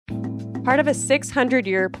Part of a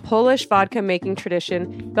 600-year Polish vodka-making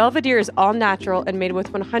tradition, Belvedere is all-natural and made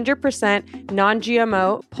with 100%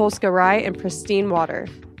 non-GMO Polska rye and pristine water.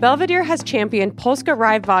 Belvedere has championed Polska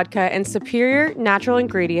rye vodka and superior natural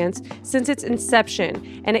ingredients since its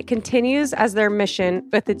inception, and it continues as their mission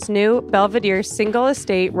with its new Belvedere Single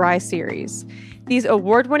Estate Rye Series. These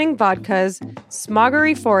award-winning vodkas,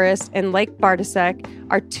 Smogery Forest and Lake Bartasek,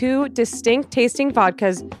 are two distinct tasting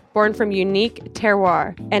vodkas born from unique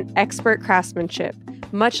terroir and expert craftsmanship,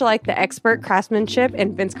 much like the expert craftsmanship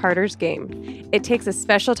in Vince Carter's game. It takes a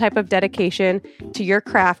special type of dedication to your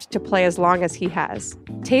craft to play as long as he has.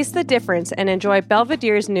 Taste the difference and enjoy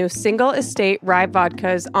Belvedere's new Single Estate Rye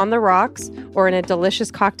vodkas on the rocks or in a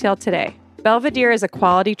delicious cocktail today. Belvedere is a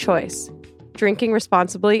quality choice. Drinking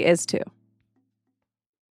responsibly is too.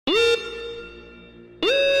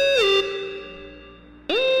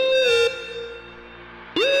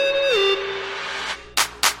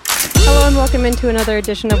 Hello and welcome into another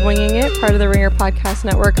edition of Winging It, part of the Ringer Podcast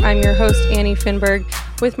Network. I'm your host, Annie Finberg,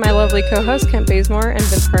 with my lovely co-hosts, Kent Bazemore and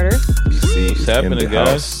Vince Carter. What's happening,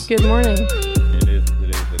 guys? Good morning. It is a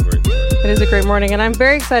great morning. It is a great morning, and I'm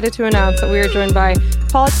very excited to announce that we are joined by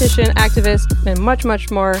politician, activist, and much,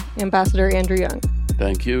 much more, Ambassador Andrew Young.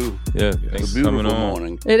 Thank you. Yeah, It's thanks a for beautiful coming on.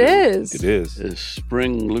 morning. It is. It is. This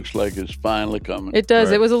spring looks like it's finally coming. It does.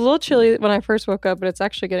 Right. It was a little chilly when I first woke up, but it's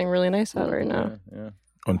actually getting really nice out right now. Yeah.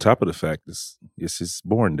 On top of the fact, it's his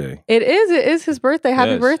born day. It is. It is his birthday.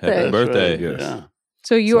 Happy Yes, birthday. happy birthday. Yes. Yeah.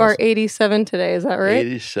 So you It's are awesome. 87 today. Is that right?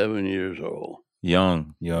 87 years old.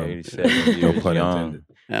 Young. Young. 87 No years pun young. intended.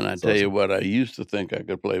 And I That's tell you awesome. what, I used to think I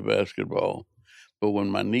could play basketball. But when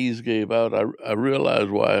my knees gave out, I realized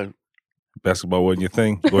why. Basketball wasn't your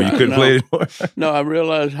thing? Or you couldn't No. play it anymore? No, I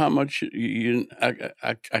realized how much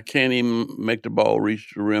I can't even make the ball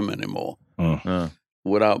reach the rim anymore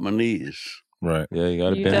without my knees. Right. Yeah, you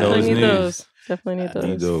got to You bend definitely those need knees. those. Definitely need I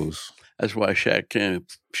Need those. those. That's why Shaq can't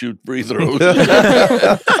shoot free throws.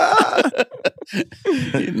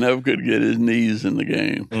 He never could get his knees in the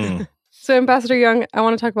game. Mm. So Ambassador Young, I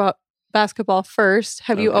want to talk about basketball first.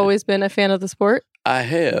 Have you Okay. always been a fan of the sport? I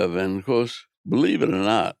have, and of course, believe it or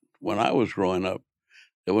not, when I was growing up,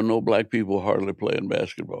 there were no black people hardly playing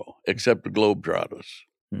basketball except the Globetrotters.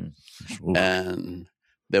 Ooh. And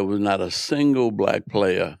there was not a single black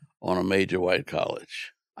player on a major white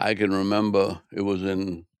college. I can remember it was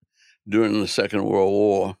during the Second World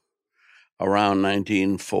War, around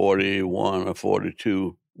 1941 or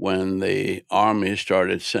 42, when the Army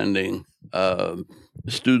started sending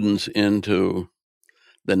students into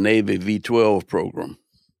the Navy V-12 program.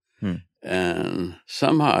 And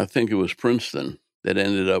somehow I think it was Princeton that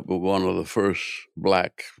ended up with one of the first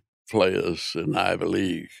black players in Ivy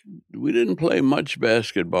League. We didn't play much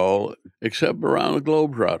basketball except around the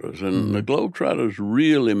Globetrotters, and the Globetrotters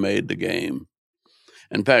really made the game.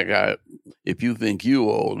 In fact, if you think you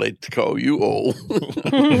old, they call you old.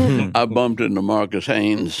 I bumped into Marcus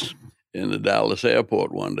Haynes in the Dallas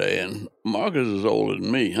airport one day, and Marcus is older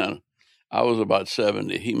than me, huh? I was about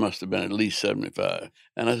 70. He must have been at least 75.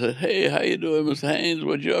 And I said, "Hey, how you doing, Mr. Haynes?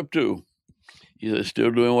 What you up to?" He said,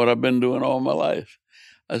 "Still doing what I've been doing all my life."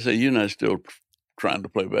 I said, "You're not still trying to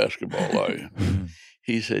play basketball, are you?"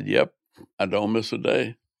 He said, "Yep, I don't miss a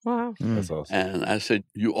day." Wow. That's awesome. And I said,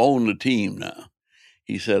 "You own the team now."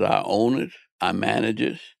 He said, "I own it, I manage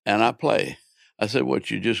it, and I play." I said, "What,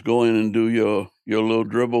 you just go in and do your little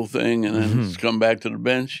dribble thing and then come back to the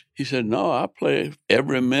bench?" He said, "No, I play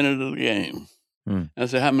every minute of the game." I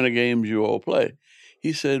said, "How many games you all play?"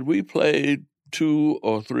 He said, "We played 2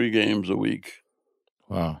 or 3 games a week."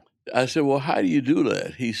 Wow. I said, "Well, how do you do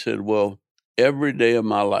that?" He said, "Well, every day of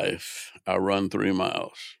my life, I run 3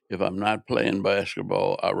 miles. If I'm not playing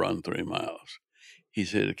basketball, I run 3 miles." He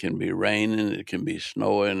said, "It can be raining, it can be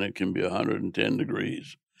snowing, it can be 110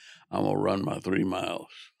 degrees. I'm going to run my 3 miles."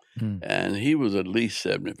 And he was at least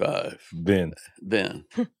 75 Then. then.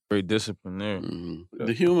 Great discipline there.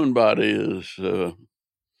 The human body is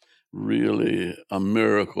really a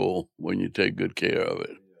miracle when you take good care of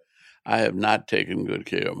it. I have not taken good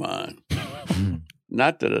care of mine.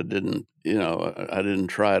 Not that I didn't, I didn't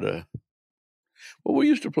try to. Well, we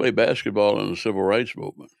used to play basketball in the civil rights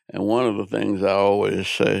movement. And one of the things I always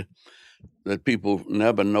say that people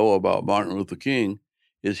never know about Martin Luther King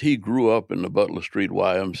is he grew up in the Butler Street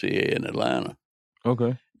YMCA in Atlanta.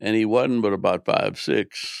 Okay. And he wasn't but about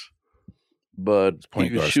 5'6", but he Point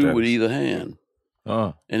could guard shoot with status. either hand.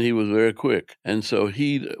 And he was very quick. And so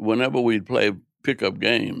whenever we'd play pickup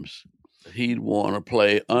games, he'd want to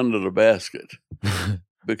play under the basket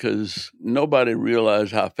because nobody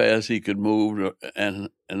realized how fast he could move and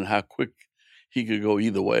how quick he could go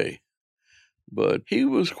either way. but he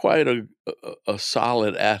was quite a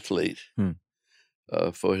solid athlete Hmm.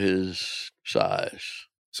 for his size.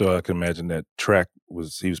 So I can imagine that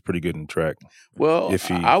he was pretty good in track. Well, If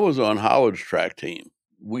he- I was on Howard's track team.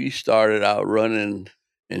 We started out running,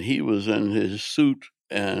 and he was in his suit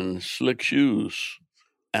and slick shoes,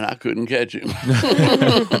 and I couldn't catch him.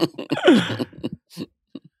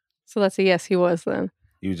 So that's a yes, he was then.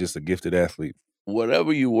 He was just a gifted athlete.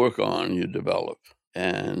 Whatever you work on, you develop.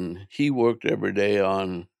 And he worked every day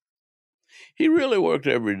he really worked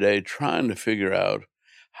every day trying to figure out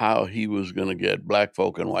how he was going to get black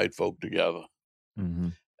folk and white folk together. Mm-hmm.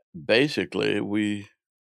 Basically, we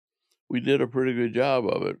did a pretty good job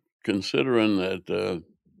of it, considering that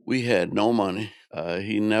we had no money.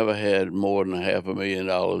 He never had more than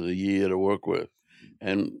 $500,000 a year to work with,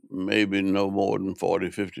 and maybe no more than 40,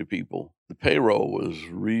 50 people. The payroll was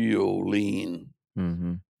real lean.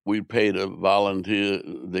 Mm-hmm. We paid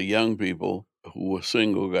the young people who were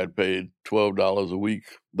single got paid $12 a week.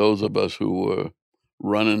 Those of us who were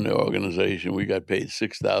running the organization, we got paid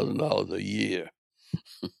 $6,000 a year.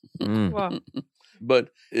 Mm. Wow. But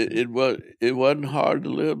it wasn't hard to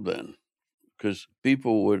live then, because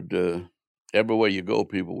people would everywhere you go,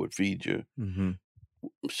 people would feed you. Mm-hmm.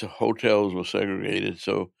 So hotels were segregated,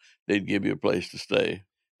 so they'd give you a place to stay,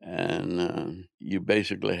 and you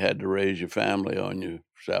basically had to raise your family on your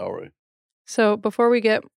salary. So before we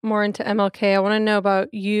get more into MLK, I want to know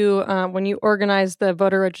about you when you organized the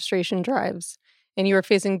voter registration drives and you were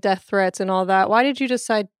facing death threats and all that. Why did you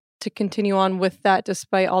decide to continue on with that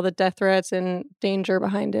despite all the death threats and danger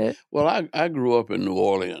behind it? Well, I grew up in New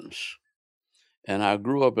Orleans, and I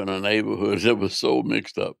grew up in a neighborhood that was so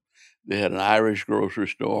mixed up. They had an Irish grocery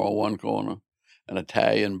store on one corner, an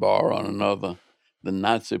Italian bar on another. The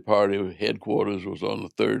Nazi Party headquarters was on the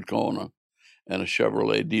third corner, and a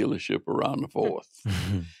Chevrolet dealership around the fourth.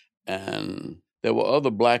 And there were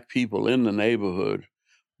other black people in the neighborhood,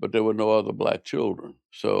 but there were no other black children.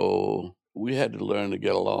 So we had to learn to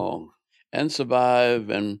get along and survive.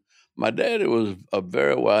 And my daddy was a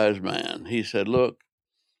very wise man. He said, look,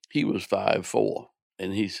 he was 5'4",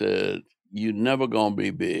 and he said, you're never going to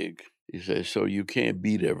be big. He said, so you can't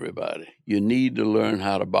beat everybody. You need to learn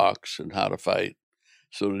how to box and how to fight,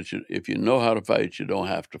 so that if you know how to fight, you don't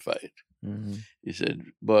have to fight. Mm-hmm. He said,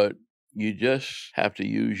 but you just have to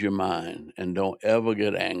use your mind and don't ever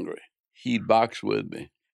get angry. He'd box with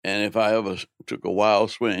me, and if I ever took a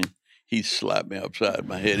wild swing, he'd slap me upside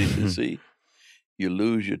my head. He said, see, you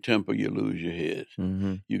lose your temper, you lose your head.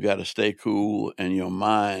 Mm-hmm. You got to stay cool, and your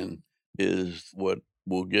mind is what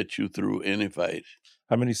will get you through any fight.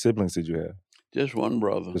 How many siblings did you have? Just one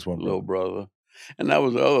brother, Just one little brother. And that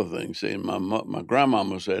was the other thing. See, my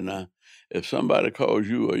grandmama said, now, if somebody calls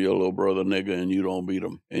you or your little brother nigga and you don't beat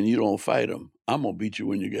them and you don't fight them, I'm going to beat you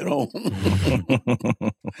when you get home.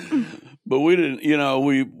 But we didn't,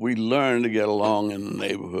 we learned to get along in the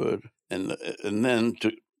neighborhood.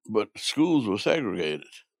 But schools were segregated.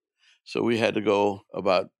 So we had to go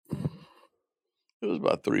about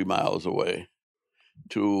 3 miles away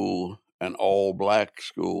to an all-black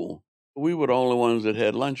school. We were the only ones that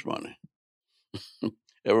had lunch money.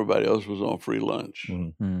 Everybody else was on free lunch.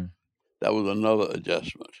 Mm-hmm. That was another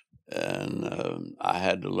adjustment, and I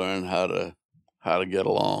had to learn how to get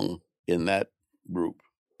along in that group.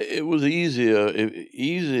 It was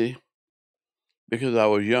easy because I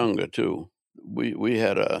was younger too. We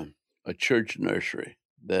had a church nursery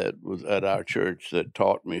that was at our church that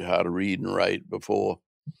taught me how to read and write before.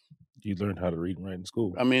 You learned how to read and write in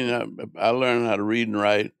school. I mean, I learned how to read and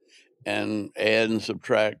write and add and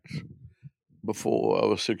subtract before I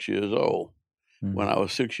was 6 years old. Mm-hmm. When I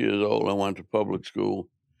was 6 years old, I went to public school.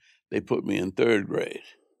 They put me in third grade,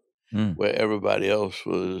 where everybody else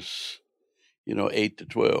was, 8 to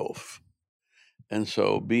 12. And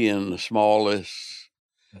so being the smallest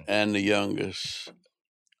and the youngest,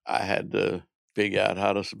 I had to figure out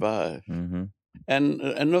how to survive. Mm-hmm.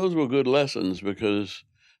 And those were good lessons, because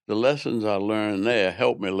the lessons I learned there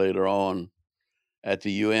helped me later on at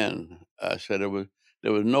the UN. I said there was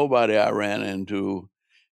nobody I ran into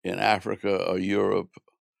in Africa or Europe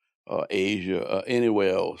or Asia or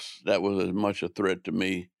anywhere else that was as much a threat to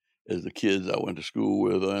me as the kids I went to school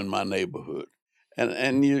with or in my neighborhood.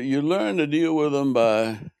 And you learn to deal with them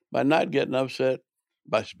by not getting upset,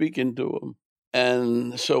 by speaking to them.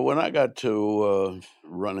 And so when I got to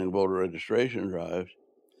running voter registration drives,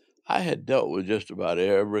 I had dealt with just about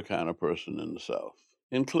every kind of person in the South,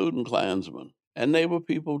 including Klansmen. And they were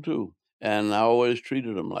people too. And I always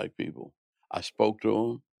treated them like people. I spoke to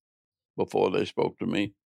them before they spoke to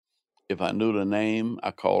me. If I knew the name,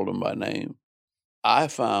 I called them by name. I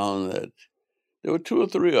found that there were 2 or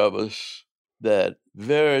 3 of us that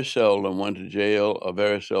very seldom went to jail or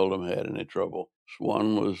very seldom had any trouble.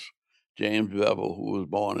 One was James Bevel, who was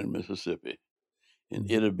born in Mississippi, in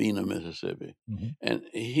Itta, Mississippi. Mm-hmm. And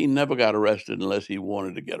he never got arrested unless he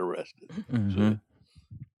wanted to get arrested. Mm-hmm. So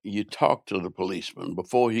you talk to the policeman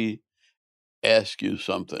before he asks you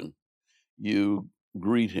something. You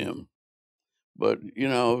greet him. But,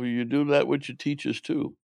 you do that with your teachers,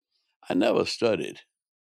 too. I never studied,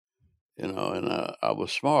 and I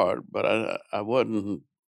was smart, but I wasn't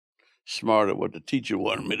smart at what the teacher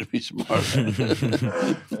wanted me to be smart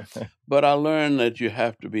at. But I learned that you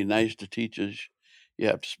have to be nice to teachers. You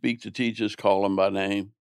have to speak to teachers, call them by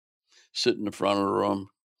name, sit in the front of the room.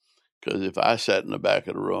 Because if I sat in the back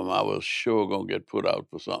of the room, I was sure going to get put out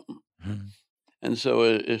for something. Mm-hmm. And so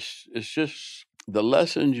it's just the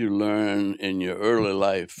lessons you learn in your early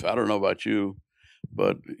life. I don't know about you,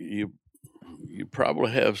 but you probably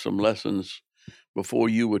have some lessons before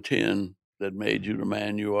you were 10 that made you the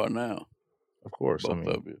man you are now. Of course. Both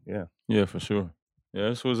of you. Yeah. Yeah, for sure. Yeah,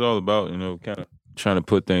 that's what it's all about, kind of trying to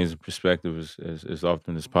put things in perspective as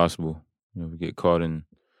often as possible. We get caught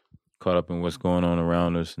up in what's going on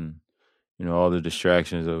around us and, all the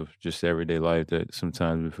distractions of just everyday life that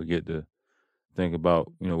sometimes we forget to think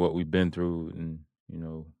about, what we've been through and,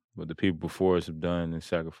 what the people before us have done and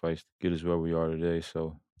sacrificed to get us where we are today.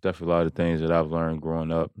 So definitely a lot of things that I've learned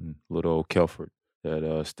growing up in little old Kelford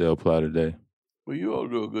that still apply today. Well, you all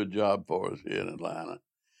do a good job for us here in Atlanta,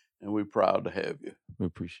 and we're proud to have you. We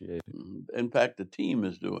appreciate it. In fact, the team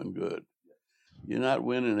is doing good. You're not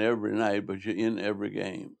winning every night, but you're in every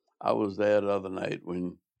game. I was there the other night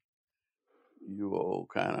when you all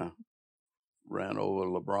kind of ran over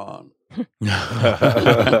LeBron.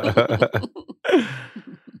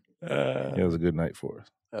 It was a good night for us.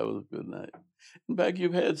 That was a good night. In fact,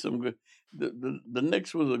 you've had some good. The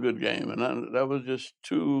Knicks was a good game, and that was just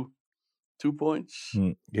 2 points.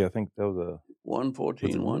 Yeah, I think that was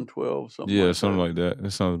 114, 112, something. Yeah, like something that. like that.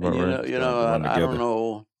 That sounds about right. I don't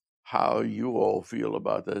know how you all feel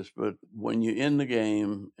about this, but when you're in the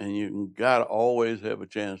game and you gotta always have a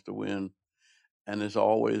chance to win, and it's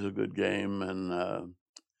always a good game, and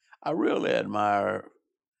I really admire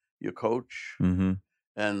your coach Mm-hmm.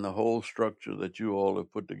 and the whole structure that you all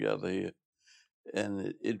have put together here.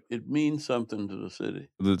 And it means something to the city.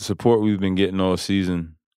 The support we've been getting all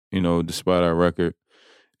season, despite our record,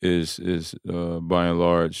 is by and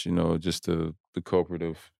large, just the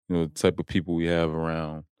cooperative, type of people we have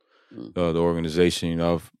around the organization.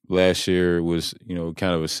 Last year was,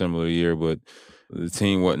 kind of a similar year, but the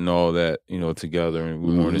team wasn't all that, together, and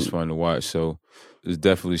we weren't as fun to watch. So it's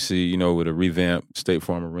definitely see, with a revamped State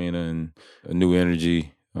Farm Arena and a new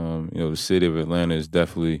energy, the city of Atlanta is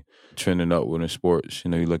definitely trending upward in sports.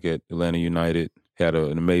 You look at Atlanta United, had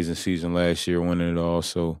an amazing season last year, winning it all.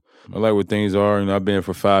 So I like where things are. I've been here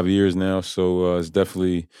for 5 years now, so it's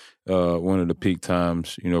definitely one of the peak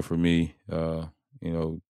times, for me,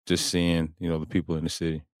 just seeing, the people in the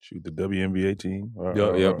city. Shoot, the WNBA team.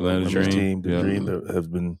 Atlanta Dream. The Dream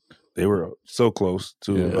that they were so close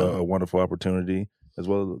to a wonderful opportunity, as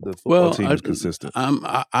well as the football team is consistent.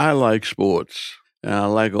 I like sports, and I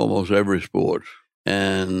like almost every sport.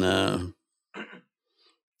 And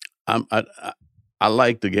I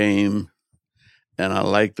like the game, and I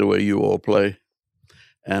like the way you all play,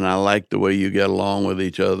 and I like the way you get along with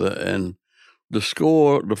each other. And the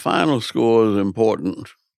final score is important,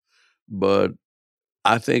 but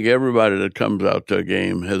I think everybody that comes out to a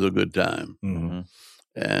game has a good time. Mm-hmm.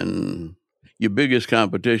 And your biggest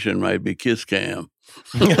competition might be Kiss Cam.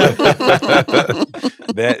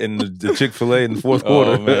 That and the Chick-fil-A in the fourth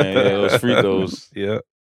quarter. Oh, man, yeah, those free throws. Yeah.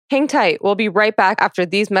 Hang tight. We'll be right back after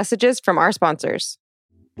these messages from our sponsors.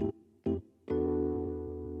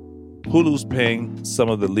 Hulu's paying some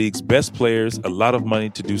of the league's best players a lot of money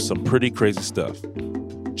to do some pretty crazy stuff.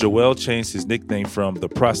 Joel changed his nickname from The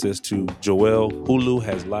Process to Joel Hulu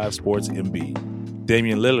Has Live Sports MB.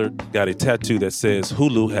 Damian Lillard got a tattoo that says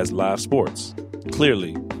Hulu has live sports.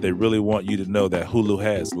 Clearly, they really want you to know that Hulu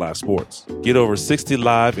has live sports. Get over 60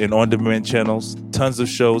 live and on-demand channels, tons of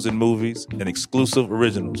shows and movies, and exclusive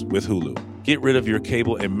originals with Hulu. Get rid of your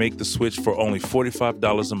cable and make the switch for only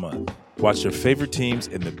 $45 a month. Watch your favorite teams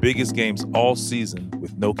and the biggest games all season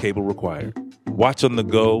with no cable required. Watch on the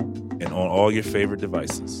go and on all your favorite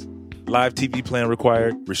devices. Live TV plan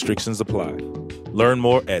required. Restrictions apply. Learn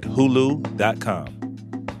more at hulu.com.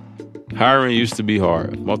 Hiring used to be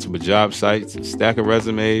hard. Multiple job sites, a stack of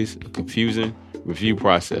resumes, a confusing review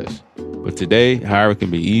process. But today, hiring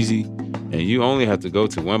can be easy, and you only have to go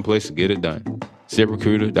to one place to get it done.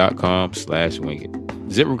 ZipRecruiter.com/wingit.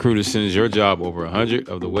 ZipRecruiter sends your job over 100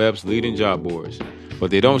 of the web's leading job boards.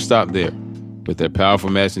 But they don't stop there. With their powerful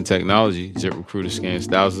matching technology, ZipRecruiter scans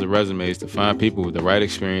thousands of resumes to find people with the right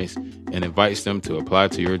experience and invites them to apply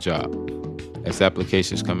to your job. As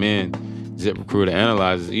applications come in, ZipRecruiter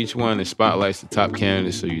analyzes each one and spotlights the top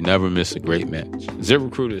candidates so you never miss a great match.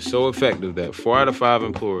 ZipRecruiter is so effective that 4 out of 5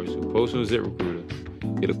 employers who post on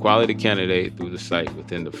ZipRecruiter get a quality candidate through the site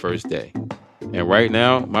within the first day. And right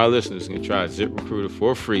now, my listeners can try ZipRecruiter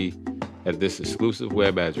for free at this exclusive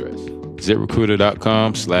web address,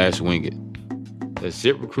 ZipRecruiter.com/wingit. That's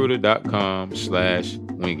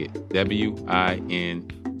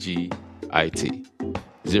ZipRecruiter.com/wingit. WINGIT.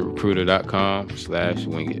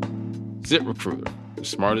 ZipRecruiter.com/wingit. ZipRecruiter, the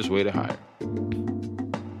smartest way to hire.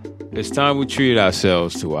 It's time we treated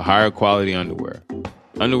ourselves to a higher quality underwear.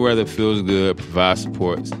 Underwear that feels good, provides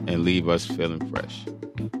supports, and leave us feeling fresh.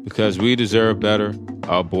 Because we deserve better,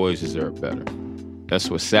 our boys deserve better.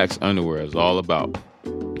 That's what Saxx underwear is all about.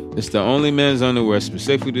 It's the only men's underwear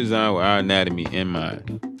specifically designed with our anatomy in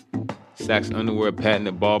mind. Saxx underwear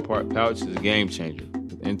patented ballpark pouch is a game changer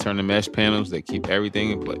with internal mesh panels that keep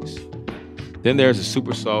everything in place. Then there's the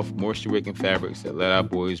super soft, moisture-wicking fabrics that let our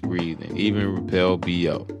boys breathe and even repel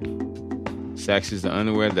BO. Saxx is the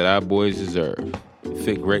underwear that our boys deserve. They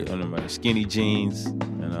fit great under my skinny jeans,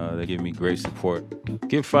 and they give me great support.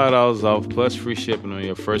 Get $5 off plus free shipping on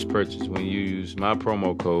your first purchase when you use my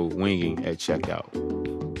promo code WINGING at checkout.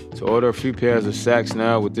 To order a few pairs of Saxx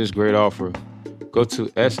now with this great offer, go to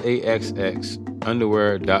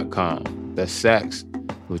saxxunderwear.com. That's Saxx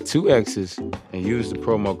with 2 X's and use the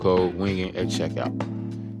promo code WINGING at checkout.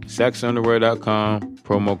 saxxunderwear.com,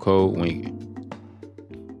 promo code WINGING.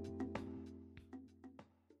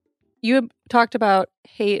 You have talked about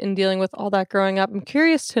hate and dealing with all that growing up. I'm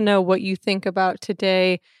curious to know what you think about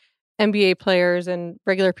today. NBA players and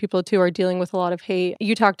regular people too are dealing with a lot of hate.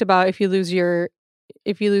 You talked about if you lose your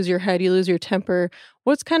head, you lose your temper.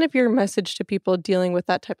 What's kind of your message to people dealing with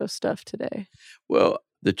that type of stuff today? Well,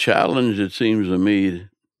 the challenge, it seems to me,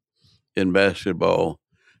 in basketball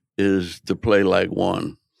is to play like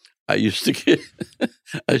one. I used to kid,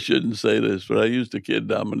 I shouldn't say this, but I used to kid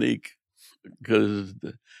Dominique because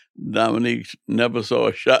Dominique never saw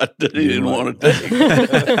a shot that he didn't want to take.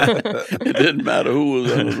 It didn't matter who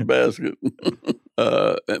was under the basket.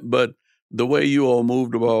 But the way you all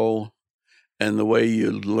moved the ball and the way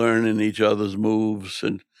you're learning each other's moves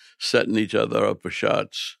and setting each other up for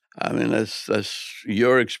shots, I mean, that's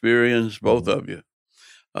your experience, both of you.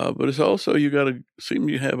 But it's also you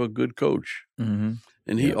have a good coach. Mm-hmm.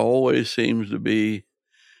 And he always seems to be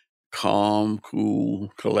calm,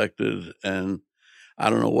 cool, collected, and I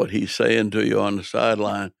don't know what he's saying to you on the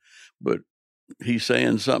sideline, but he's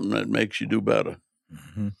saying something that makes you do better.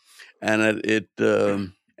 Mm-hmm. And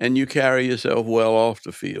and you carry yourself well off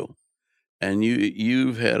the field. And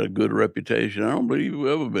you've had a good reputation. I don't believe you've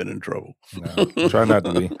ever been in trouble. No, I try not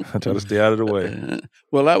to be. I try to stay out of the way.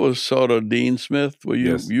 Well, that was sort of Dean Smith. Where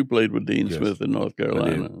Yes. you played with Dean Smith in North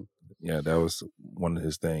Carolina. Yeah, that was one of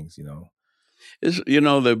his things, It's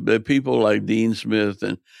the people like Dean Smith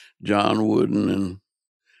and John Wooden and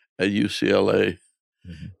at UCLA,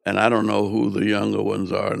 Mm-hmm. and I don't know who the younger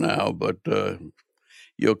ones are now, but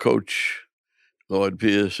your coach Lloyd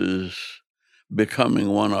Pierce is becoming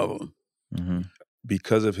one of them. Mm-hmm.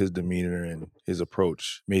 Because of his demeanor and his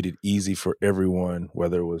approach, made it easy for everyone,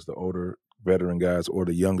 whether it was the older veteran guys or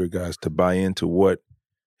the younger guys, to buy into what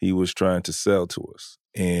he was trying to sell to us.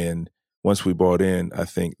 And once we bought in, I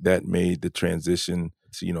think that made the transition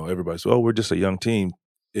to, everybody said, we're just a young team.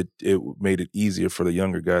 It made it easier for the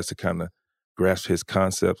younger guys to kind of grasp his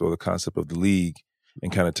concept or the concept of the league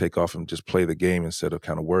and kind of take off and just play the game instead of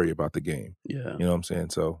kind of worry about the game. Yeah. You know what I'm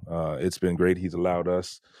saying? So it's been great. He's allowed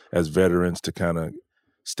us as veterans to kind of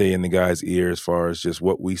stay in the guys' ear as far as just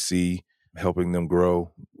what we see, helping them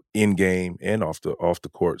grow in game and off the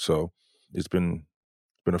court. So it's been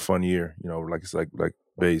a fun year. Like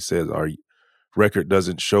Bay says, our record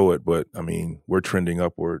doesn't show it, but I mean, we're trending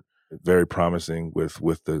upward. Very promising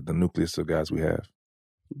with the nucleus of guys we have.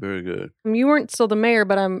 Very good. You weren't still the mayor,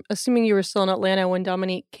 but I'm assuming you were still in Atlanta when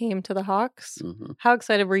Dominique came to the Hawks. Mm-hmm. How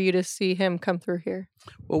excited were you to see him come through here?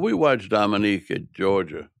 Well, we watched Dominique at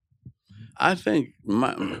Georgia. I think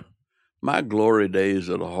my glory days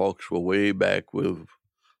of the Hawks were way back with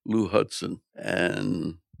Lou Hudson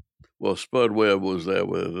and Spud Webb was there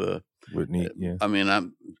with Whitney. Yeah. I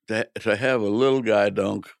mean, to have a little guy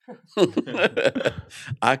dunk.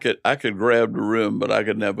 I could grab the rim, but I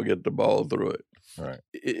could never get the ball through it. Right.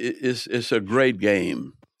 It's a great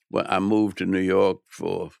game. When I moved to New York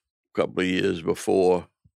for a couple of years before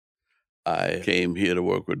I came here to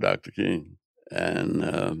work with Dr. King,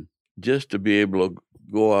 and just to be able to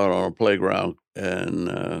go out on a playground and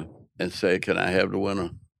and say, "Can I have the winner?"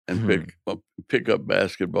 and pick up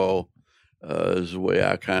basketball. Is the way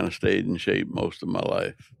I kind of stayed in shape most of my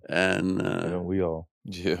life, and we all.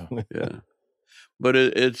 Yeah. yeah. But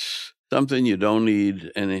it's something you don't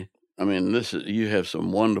need any. I mean, you have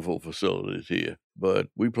some wonderful facilities here, but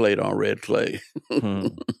we played on red clay.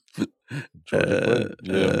 Georgia clay.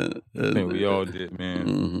 Yeah. I think we all did, man.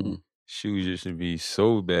 Mm-hmm. Shoes used to be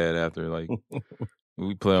so bad after, like,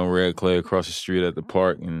 we play on red clay across the street at the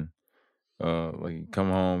park, and like you come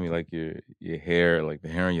home, you like your hair, like the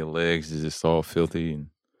hair on your legs is just all filthy, and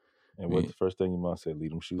what's the first thing your mom said? Leave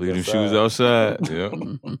them shoes leave them outside. shoes outside.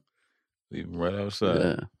 Yep. Leave them right outside.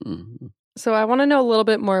 Yeah. Mm-hmm. So I want to know a little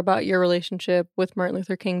bit more about your relationship with Martin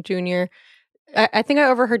Luther King Jr. I think I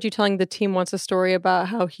overheard you telling the team once a story about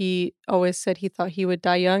how he always said he thought he would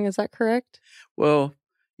die young. Is that correct? Well,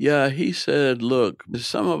 yeah, he said, look,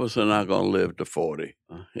 some of us are not going to live to 40.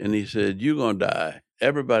 And he said, you're going to die.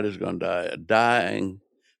 Everybody's going to die.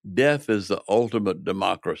 Death is the ultimate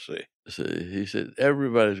democracy. So he said,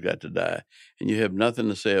 everybody's got to die. And you have nothing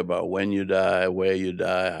to say about when you die, where you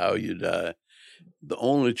die, how you die. The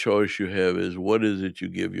only choice you have is what is it you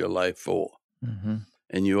give your life for? Mm-hmm.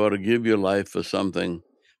 And you ought to give your life for something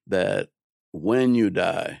that when you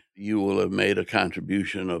die, you will have made a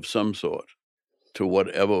contribution of some sort to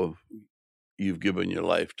whatever you've given your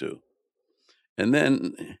life to. And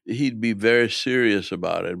then he'd be very serious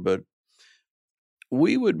about it. But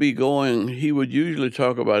we would be going, he would usually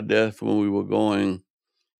talk about death when we were going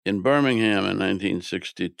in Birmingham in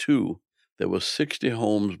 1962. There were 60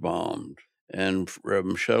 homes bombed. And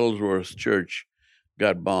Reverend Shuttlesworth's church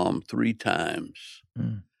got bombed 3 times.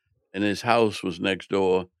 Mm. And his house was next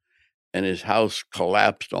door, and his house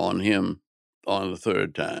collapsed on him on the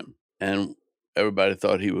 3rd time. And everybody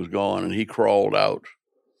thought he was gone, and he crawled out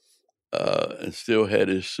and still had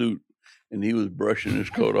his suit, and he was brushing his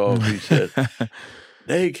coat off. He said,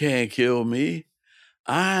 they can't kill me.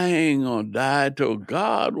 I ain't going to die till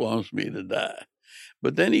God wants me to die.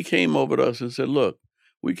 But then he came over to us and said, look,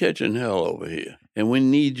 we're catching hell over here, and we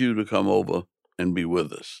need you to come over and be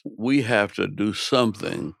with us. We have to do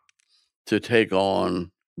something to take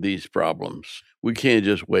on these problems. We can't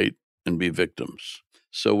just wait and be victims.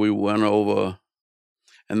 So we went over,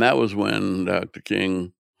 and that was when Dr.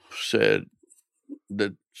 King said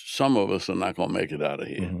that some of us are not going to make it out of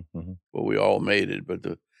here. Mm-hmm, mm-hmm. Well, we all made it, but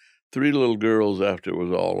the 3 little girls after it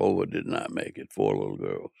was all over did not make it, 4 little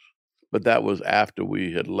girls. But that was after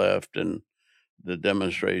we had left and the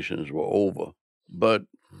demonstrations were over. But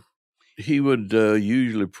he would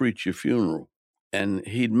usually preach your funeral, and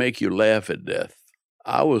he'd make you laugh at death.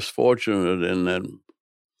 I was fortunate in that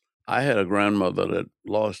I had a grandmother that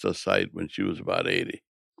lost her sight when she was about 80,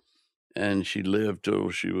 and she lived till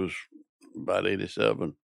she was about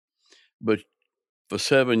 87. But for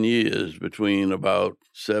 7 years, between about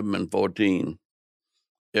 7 and 14,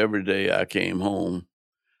 every day I came home,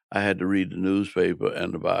 I had to read the newspaper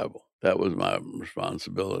and the Bible. That was my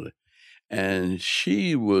responsibility. And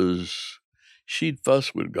she'd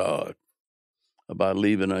fuss with God about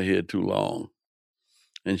leaving her here too long.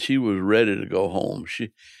 And she was ready to go home.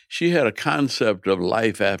 She had a concept of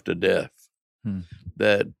life after death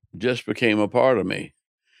that just became a part of me.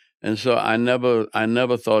 And so I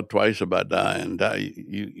never thought twice about dying.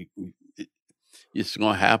 It's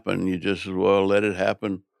going to happen. You just as well let it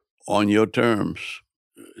happen on your terms.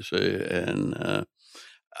 See, and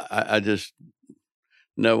I just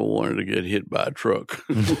never wanted to get hit by a truck.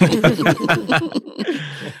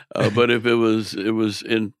 But if it was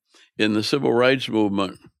in the civil rights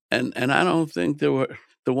movement, and I don't think there were,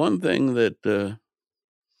 the one thing that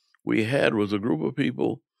we had was a group of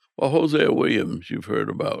people. Well, Hosea Williams, you've heard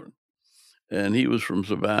about, and he was from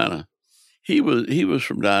Savannah. He was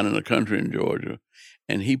from down in the country in Georgia,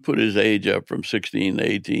 and he put his age up from 16 to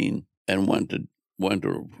 18 and went to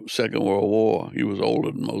Second World War. He was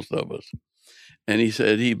older than most of us. And he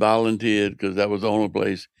said he volunteered because that was the only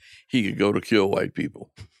place he could go to kill white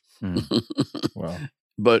people. Wow.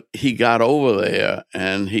 But he got over there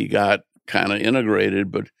and he got kind of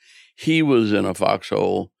integrated, but he was in a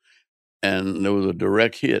foxhole and there was a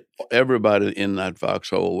direct hit. Everybody in that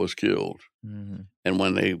foxhole was killed. Mm-hmm. And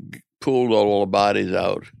when they pulled all the bodies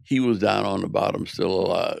out, he was down on the bottom still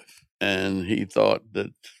alive. And he thought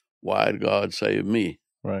that, why'd God save me?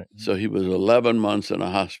 Right. So he was 11 months in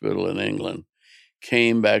a hospital in England,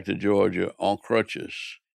 came back to Georgia on crutches,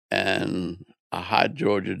 and a hot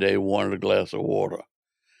Georgia day wanted a glass of water.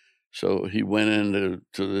 So he went into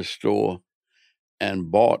this store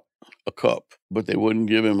and bought a cup, but they wouldn't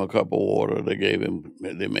give him a cup of water.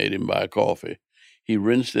 They made him buy coffee. He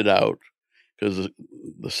rinsed it out because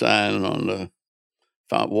the sign on the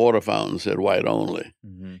water fountain said white only.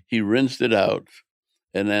 Mm-hmm. He rinsed it out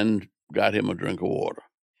and then got him a drink of water.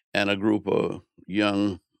 And a group of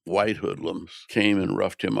young white hoodlums came and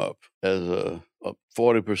roughed him up as a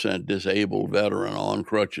 40% disabled veteran on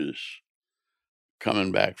crutches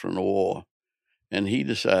coming back from the war. And he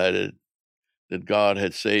decided that God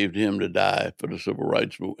had saved him to die for the civil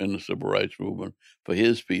rights movement for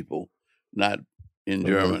his people, not in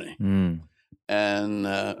Germany. Mm. And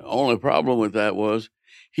only problem with that was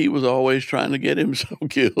he was always trying to get himself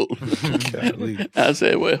killed. I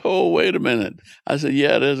said, well, wait a minute. I said,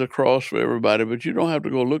 yeah, there's a cross for everybody, but you don't have to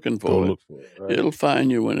go looking for it. Look for it, right? It'll find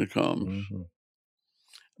you when it comes. Mm-hmm.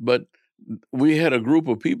 But we had a group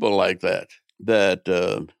of people like that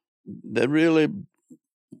really,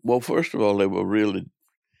 well, first of all, they were really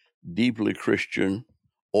deeply Christian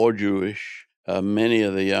or Jewish. Many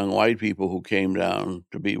of the young white people who came down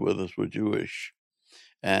to be with us were Jewish.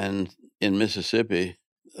 And in Mississippi,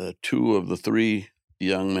 2 of the 3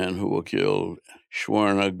 young men who were killed,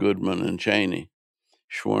 Schwerner, Goodman, and Cheney.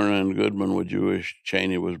 Schwerner and Goodman were Jewish,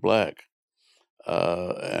 Cheney was black.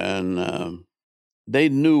 And they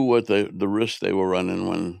knew what the risk they were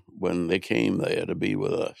running when they came there to be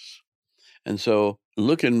with us. And so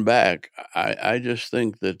looking back, I just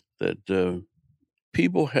think that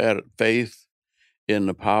people had faith in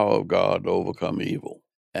the power of God to overcome evil.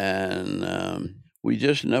 And we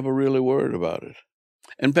just never really worried about it.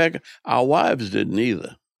 In fact, our wives didn't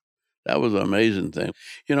either. That was an amazing thing.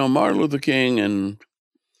 You know, Martin Luther King and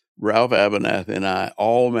Ralph Abernathy and I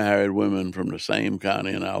all married women from the same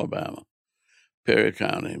county in Alabama, Perry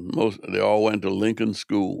County. They all went to Lincoln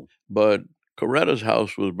School. But Coretta's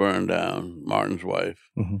house was burned down, Martin's wife,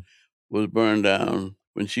 was burned down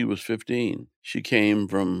when she was 15. She came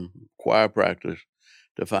from choir practice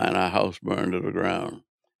to find our house burned to the ground.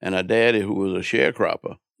 And her daddy, who was a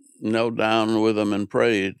sharecropper, knelt down with them and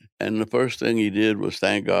prayed. And the first thing he did was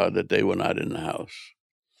thank God that they were not in the house.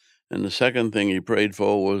 And the second thing he prayed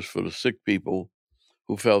for was for the sick people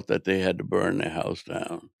who felt that they had to burn their house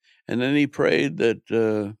down. And then he prayed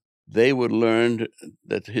that they would learn,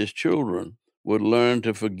 that his children would learn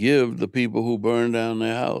to forgive the people who burned down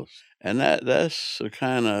their house. And that's a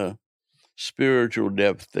kind of spiritual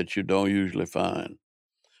depth that you don't usually find.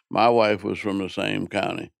 My wife was from the same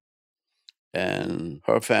county, and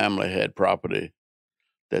her family had property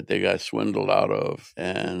that they got swindled out of,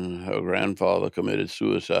 and her grandfather committed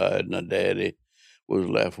suicide, and her daddy was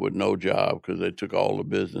left with no job because they took all the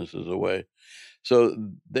businesses away. So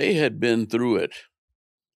they had been through it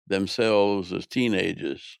themselves as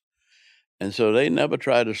teenagers. And so they never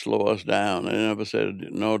tried to slow us down. They never said,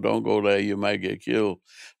 no, don't go there, you might get killed.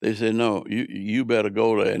 They said, no, you better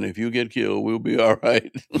go there, and if you get killed, we'll be all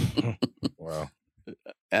right. Wow.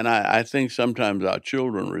 And I think sometimes our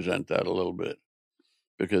children resent that a little bit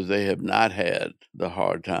because they have not had the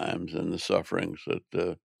hard times and the sufferings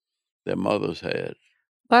that their mothers had.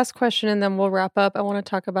 Last question, and then we'll wrap up. I want to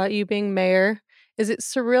talk about you being mayor. Is it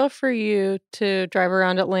surreal for you to drive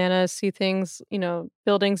around Atlanta, see things, you know,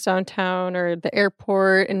 buildings downtown or the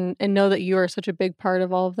airport, and know that you are such a big part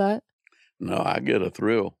of all of that? No, I get a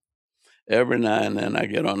thrill. Every now and then I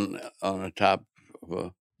get on the top of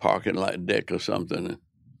a parking lot deck or something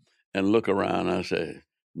and look around and I say,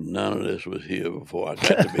 none of this was here before I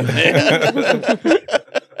got to be there.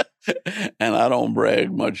 And I don't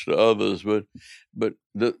brag much to others, but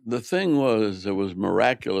the thing was, that was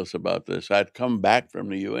miraculous about this. I'd come back from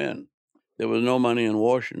the UN. There was no money in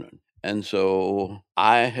Washington. And so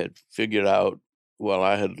I had figured out, well,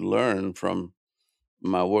 I had learned from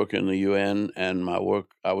my work in the UN and my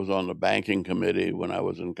work, I was on the banking committee when I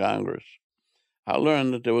was in Congress. I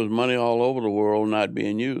learned that there was money all over the world not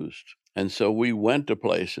being used. And so we went to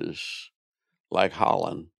places like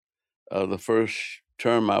Holland. The first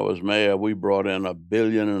term I was mayor, we brought in $1.5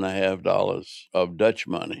 billion of Dutch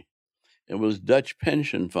money. It was Dutch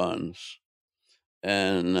pension funds.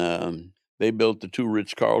 And they built the 2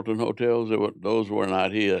 Ritz-Carlton hotels. Those were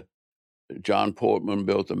not here. John Portman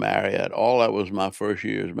built the Marriott. All that was my first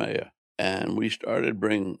year as mayor. And we started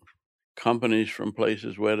bringing companies from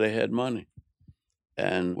places where they had money.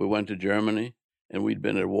 And we went to Germany, and we'd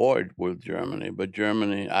been at war with Germany. But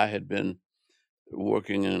Germany, I had been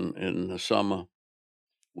working in the summer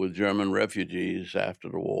with German refugees after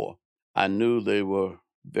the war. I knew they were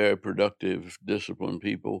very productive, disciplined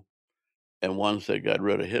people. And once they got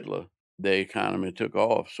rid of Hitler, the economy took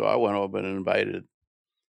off. So I went over and invited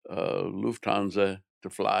Lufthansa to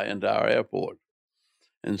fly into our airport.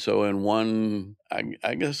 And so in one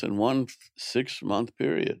 6-month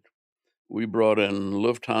period, we brought in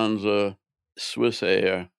Lufthansa, Swiss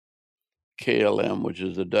Air, KLM, which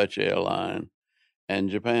is the Dutch airline, and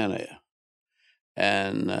Japan Air.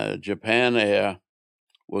 And Japan Air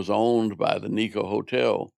was owned by the Nikko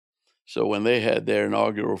Hotel. So when they had their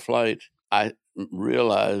inaugural flight, I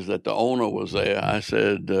realized that the owner was there. I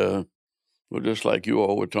said, well, just like you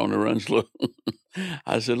all with Tony Rensler,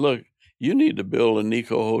 I said, look, you need to build a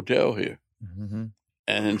Nikko Hotel here. Mm-hmm.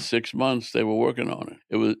 And in 6 months, they were working on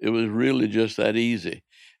it. It was really just that easy.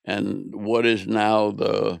 And what is now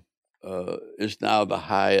the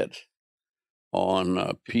Hyatt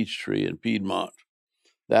on Peachtree in Piedmont,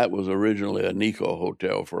 that was originally a Nikko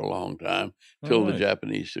Hotel for a long time till the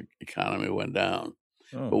Japanese economy went down.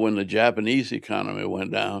 Oh. But when the Japanese economy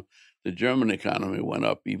went down, the German economy went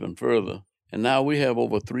up even further. And now we have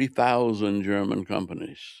over 3,000 German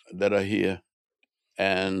companies that are here.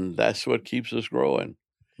 And that's what keeps us growing.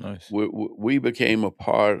 Nice. We became a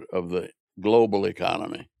part of the global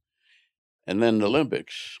economy. And then the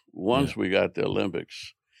Olympics. Once we got the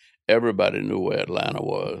Olympics, everybody knew where Atlanta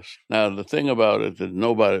was. Now, the thing about it that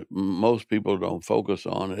most people don't focus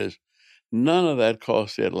on is none of that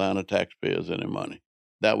cost the Atlanta taxpayers any money.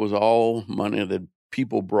 That was all money that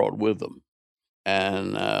people brought with them.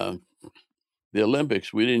 And the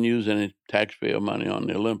Olympics, we didn't use any taxpayer money on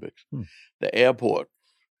the Olympics. The airport,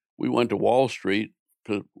 we went to Wall Street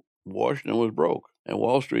because Washington was broke, and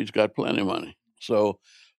Wall Street's got plenty of money. So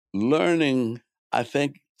learning, I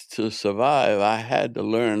think, to survive, I had to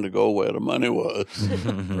learn to go where the money was.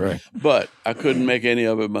 Right. But I couldn't make any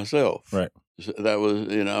of it myself. Right. So that was,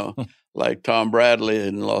 like Tom Bradley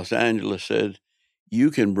in Los Angeles said, you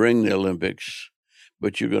can bring the Olympics,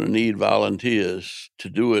 but you're going to need volunteers to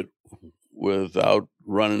do it without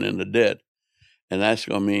running into debt. And that's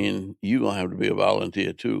going to mean you're going to have to be a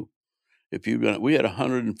volunteer too. We had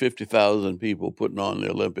 150,000 people putting on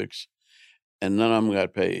the Olympics, and none of them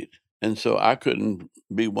got paid. And so I couldn't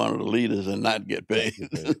be one of the leaders and not get paid.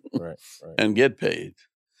 Right. And get paid.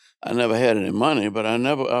 I never had any money, but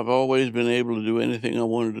I've always been able to do anything I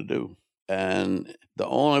wanted to do. And the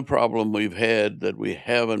only problem we've had that we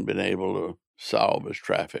haven't been able to solve is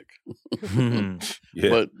traffic.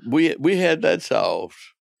 But we had that solved.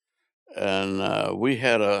 And we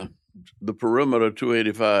had the perimeter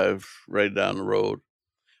 285 right down the road.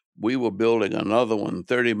 We were building another one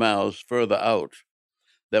 30 miles further out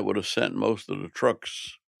that would have sent most of the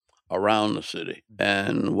trucks around the city.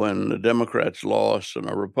 And when the Democrats lost and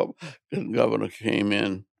a Republican governor came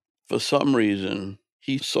in, for some reason,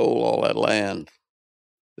 he sold all that land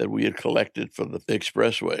that we had collected for the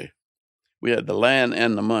expressway. We had the land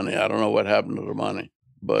and the money. I don't know what happened to the money,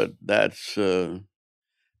 but that's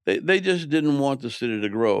they just didn't want the city to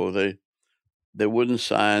grow. They wouldn't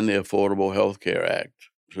sign the Affordable Health Care Act,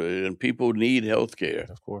 and people need health care.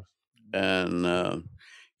 Of course. And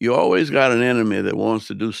you always got an enemy that wants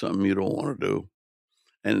to do something you don't want to do.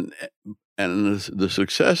 And the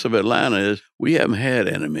success of Atlanta is we haven't had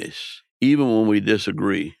enemies. Even when we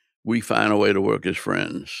disagree, we find a way to work as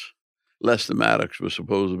friends. Lester Maddox was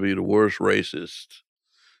supposed to be the worst racist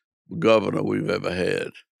governor we've ever had.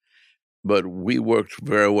 But we worked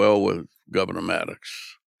very well with Governor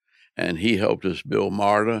Maddox. And he helped us build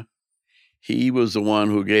MARTA. He was the one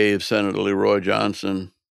who gave Senator Leroy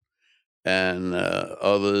Johnson and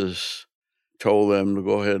others, told them to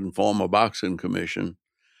go ahead and form a boxing commission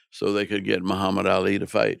so they could get Muhammad Ali to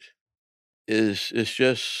fight. It's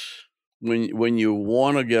just when you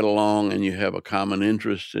want to get along and you have a common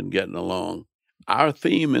interest in getting along. Our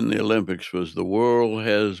theme in the Olympics was the world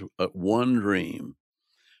has one dream,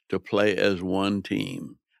 to play as one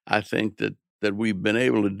team. I think that we've been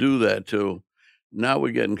able to do that till now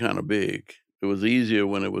we're getting kind of big. It was easier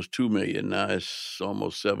when it was 2 million. Now it's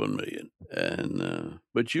almost 7 million. And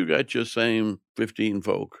but you got your same 15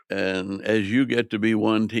 folk. And as you get to be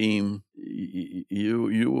one team,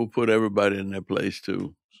 you will put everybody in their place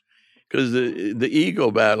too. Because the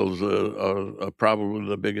ego battles are probably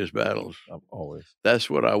the biggest battles. Always. That's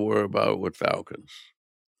what I worry about with Falcons.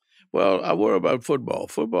 Well, I worry about football.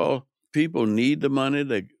 Football, people need the money.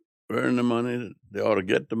 They earn the money. They ought to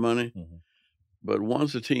get the money. Mm-hmm. But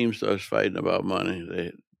once a team starts fighting about money,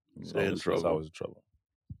 they're in trouble. It's always in trouble.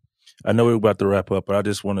 I know we're about to wrap up, but I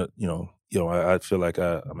just want to, I feel like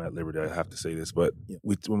I'm at liberty. I have to say this, but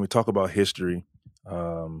when we talk about history,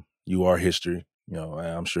 you are history.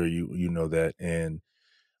 I'm sure you know that. And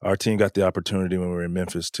our team got the opportunity when we were in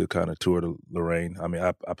Memphis to kind of tour to Lorraine. I mean,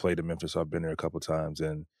 I played in Memphis, so I've been there a couple of times.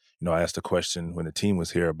 And, I asked a question when the team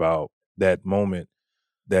was here about that moment,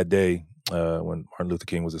 that day when Martin Luther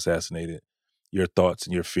King was assassinated, your thoughts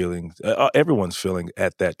and your feelings, everyone's feeling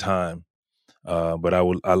at that time. But I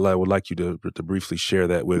would like you to briefly share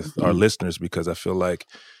that with our listeners, because I feel like,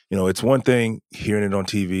 it's one thing hearing it on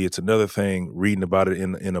TV. It's another thing reading about it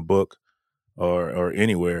in a book or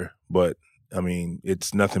anywhere. But, I mean,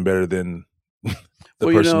 it's nothing better than the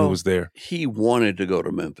person who was there. He wanted to go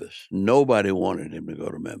to Memphis. Nobody wanted him to go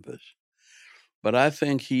to Memphis. But I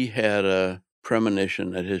think he had a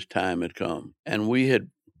premonition that his time had come. And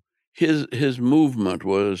his movement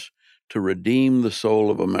was to redeem the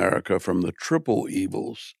soul of America from the triple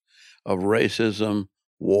evils of racism,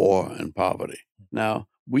 war, and poverty. Now,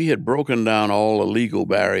 we had broken down all the legal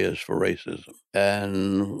barriers for racism,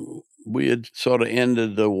 and we had sort of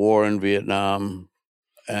ended the war in Vietnam,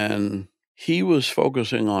 and he was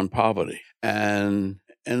focusing on poverty. And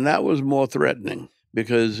that was more threatening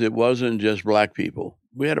because it wasn't just black people.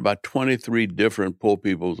 We had about 23 different poor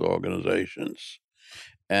people's organizations,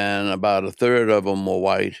 and about a third of them were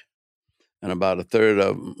white, and about a third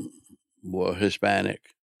of them were Hispanic,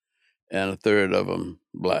 and a third of them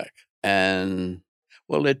black. And,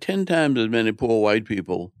 well, there are 10 times as many poor white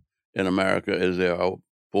people in America as there are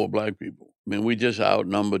poor black people. I mean, we just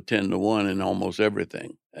outnumbered 10-1 in almost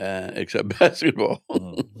everything, except basketball.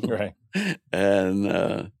 Right.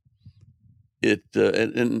 And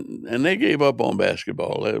and they gave up on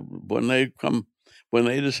basketball. When they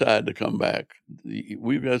decide to come back,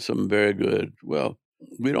 we've got some very good, well,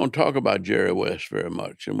 we don't talk about Jerry West very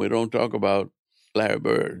much, and we don't talk about Larry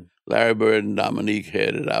Bird. Larry Bird and Dominique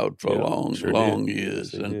had it out for long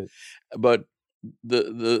years. But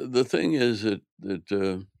the thing is that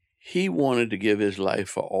he wanted to give his life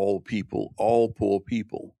for all people, all poor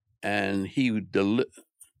people, and he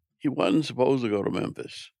wasn't supposed to go to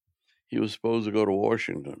Memphis. He was supposed to go to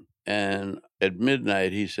Washington. And at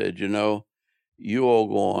midnight, he said, you all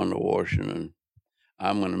go on to Washington.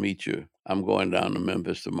 I'm going to meet you. I'm going down to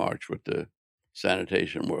Memphis to march with the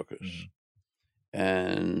sanitation workers.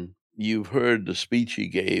 And you've heard the speech he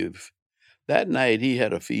gave. That night, he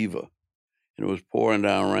had a fever, and it was pouring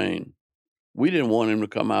down rain. We didn't want him to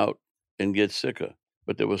come out and get sicker,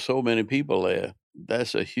 but there were so many people there.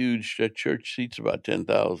 That's a huge church, seats about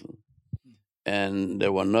 10,000. And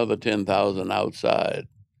there were another 10,000 outside.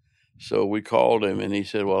 So we called him, and he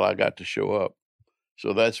said, well, I got to show up.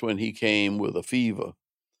 So that's when he came with a fever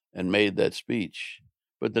and made that speech.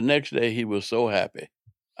 But the next day, he was so happy.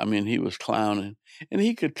 I mean, he was clowning, and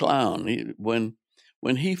he could clown. When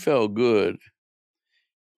he felt good,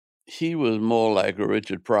 he was more like a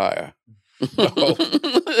Richard Pryor.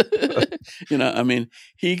 I mean,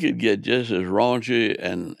 he could get just as raunchy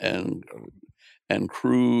and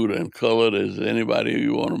crude and colored as anybody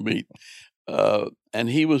you want to meet. And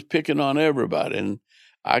he was picking on everybody. And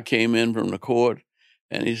I came in from the court,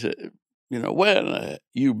 and he said, where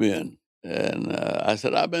you been? And I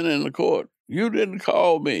said, I've been in the court. You didn't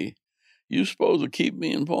call me. You supposed to keep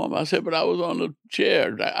me informed. I said, but I was on the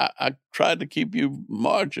chair. I tried to keep you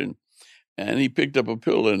marching. And he picked up a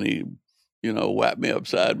pillow and he, whacked me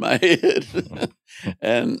upside my head.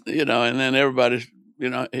 And then everybody,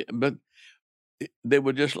 but they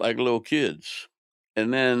were just like little kids.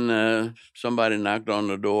 And then somebody knocked on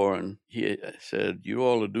the door, and he said, you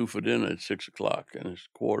all are due for dinner at 6 o'clock, and it's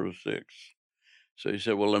 5:45. So he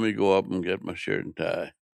said, well, let me go up and get my shirt and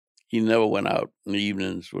tie. He never went out in the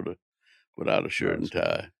evenings without a shirt and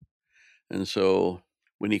tie. And so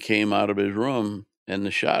when he came out of his room and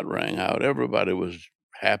the shot rang out, everybody was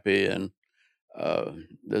happy. And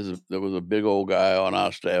there was a big old guy on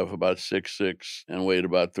our staff, about 6'6", and weighed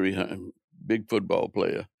about 300, big football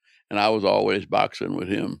player. And I was always boxing with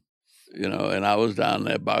him, and I was down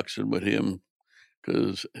there boxing with him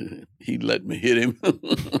because he let me hit him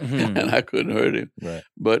and I couldn't hurt him. Right.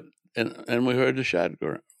 But, and we heard the shot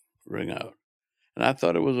ring out. And I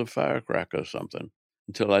thought it was a firecracker or something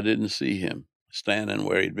until I didn't see him standing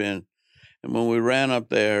where he'd been. And when we ran up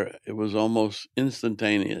there, it was almost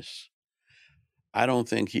instantaneous. I don't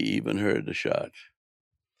think he even heard the shot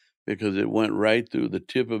because it went right through the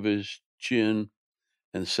tip of his chin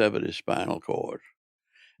and severed his spinal cord.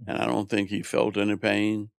 And I don't think he felt any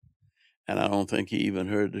pain, and I don't think he even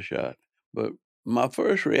heard the shot. But my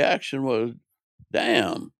first reaction was,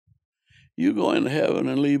 damn, you go into heaven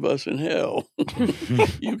and leave us in hell.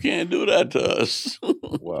 You can't do that to us.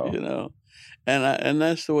 Wow. And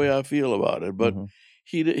that's the way I feel about it. But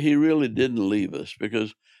he really didn't leave us,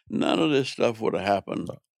 because none of this stuff would have happened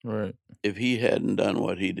if he hadn't done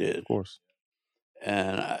what he did. Of course.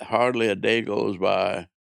 And hardly a day goes by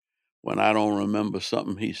when I don't remember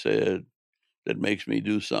something he said that makes me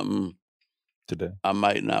do something today I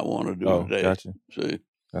might not want to do today. Gotcha. See?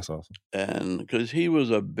 That's awesome. And because he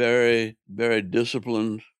was a very, very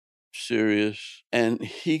disciplined, serious, and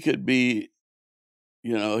he could be,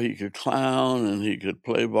 he could clown and he could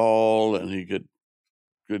play ball and he could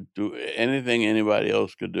could do anything anybody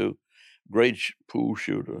else could do. Great pool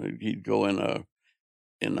shooter. He'd go in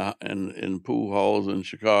pool halls in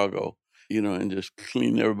Chicago, and just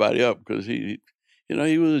clean everybody up because he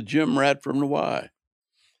was a gym rat from the Y.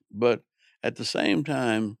 But at the same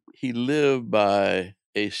time, he lived by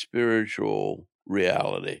a spiritual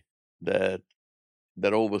reality that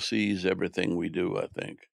oversees everything we do, I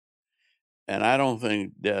think. And I don't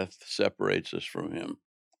think death separates us from him.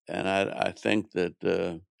 And I think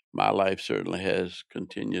that my life certainly has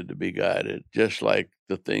continued to be guided, just like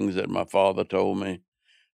the things that my father told me,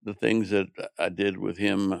 the things that I did with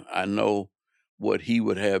him. I know what he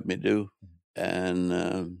would have me do.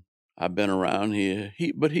 And I've been around here.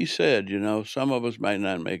 But he said, some of us might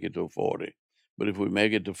not make it to 40. But if we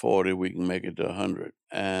make it to 40, we can make it to 100.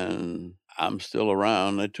 And I'm still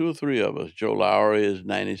around. There are 2 or 3 of us. Joe Lowry is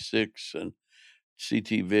 96, and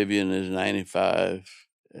C.T. Vivian is 95,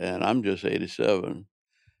 and I'm just 87.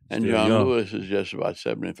 And Still John young. Lewis is just about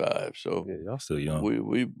 75. So Yeah, y'all still young.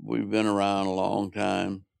 we've been around a long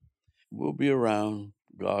time. We'll be around,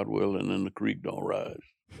 God willing, and the creek don't rise.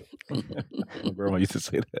 My grandma used to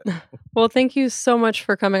say that. Well, thank you so much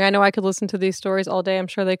for coming. I know I could listen to these stories all day. I'm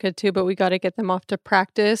sure they could too, but we got to get them off to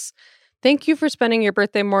practice. Thank you for spending your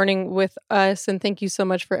birthday morning with us. And thank you so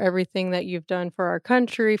much for everything that you've done for our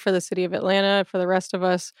country, for the city of Atlanta, for the rest of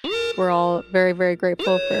us. We're all very, very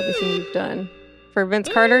grateful for everything you've done. For Vince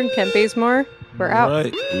Carter and Kent Bazemore, we're out. All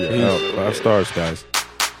right. We are out. 5 stars, guys.